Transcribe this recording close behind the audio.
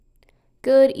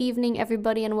Good evening,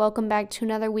 everybody, and welcome back to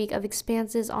another week of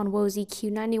Expanses on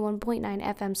WOZQ 91.9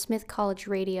 FM Smith College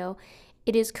Radio.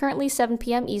 It is currently 7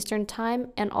 p.m. Eastern Time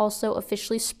and also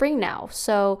officially spring now,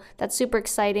 so that's super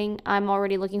exciting. I'm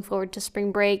already looking forward to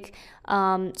spring break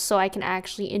so I can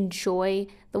actually enjoy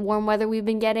the warm weather we've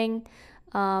been getting.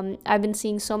 I've been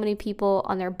seeing so many people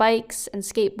on their bikes and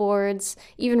skateboards,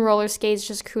 even roller skates,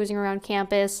 just cruising around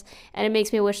campus, and it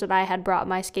makes me wish that I had brought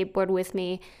my skateboard with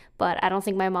me, but I don't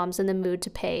think my mom's in the mood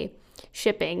to pay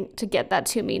shipping to get that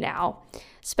to me now,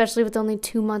 especially with only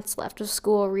 2 months left of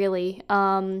school, really.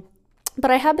 But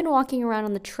I have been walking around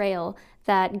on the trail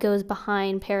that goes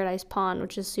behind Paradise Pond,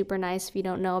 which is super nice if you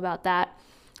don't know about that.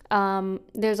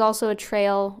 There's also a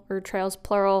trail, or trails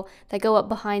plural, that go up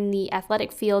behind the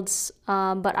athletic fields,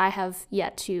 but I have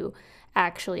yet to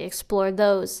actually explore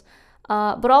those.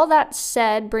 But all that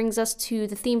said brings us to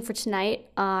the theme for tonight.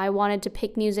 I wanted to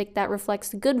pick music that reflects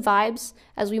the good vibes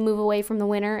as we move away from the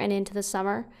winter and into the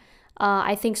summer.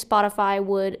 I think Spotify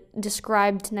would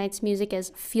describe tonight's music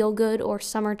as feel good or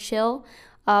summer chill.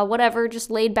 Whatever,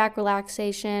 just laid back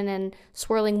relaxation and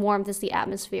swirling warmth is the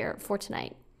atmosphere for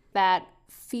tonight. That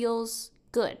feels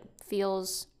good,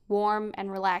 feels warm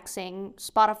and relaxing.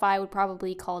 Spotify would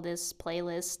probably call this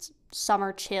playlist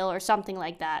summer chill or something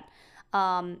like that.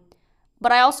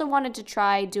 But I also wanted to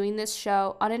try doing this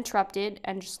show uninterrupted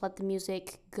and just let the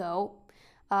music go.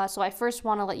 So I first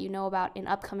want to let you know about an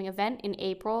upcoming event in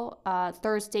April,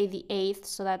 Thursday the 8th,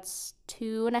 so that's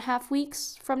 2.5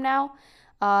 weeks from now.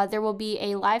 There will be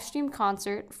a live stream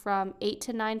concert from 8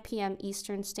 to 9 p.m.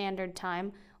 Eastern Standard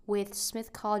Time with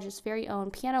Smith College's very own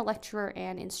piano lecturer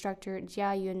and instructor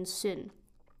Jia-Yun Sun.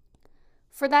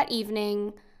 For that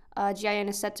evening, Jia-Yun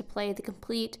is set to play the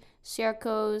complete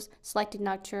Scherzo's Selected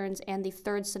Nocturnes and the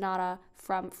Third Sonata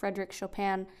from Frédéric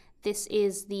Chopin. This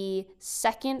is the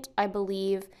second, I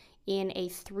believe, in a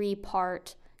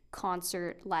 3-part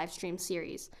concert live stream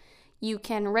series. You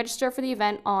can register for the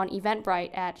event on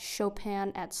Eventbrite at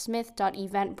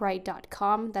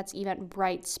chopin@smith.eventbrite.com. That's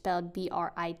Eventbrite spelled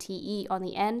B-R-I-T-E on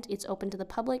the end. It's open to the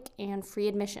public and free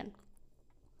admission.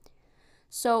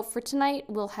 So for tonight,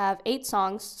 we'll have 8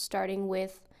 songs, starting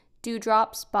with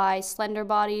Dewdrops by Slender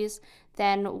Bodies,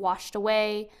 then Washed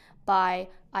Away by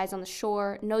Eyes on the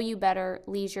Shore, Know You Better,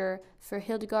 Leisure, for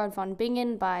Hildegard von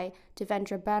Bingen by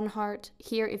Devendra Banhart,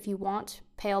 Here If You Want,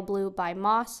 Pale Blue by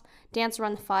Moss, Dance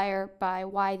Around the Fire by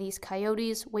Why These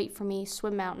Coyotes, Wait For Me,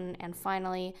 Swim Mountain, and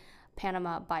finally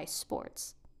Panama by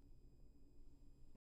Sports.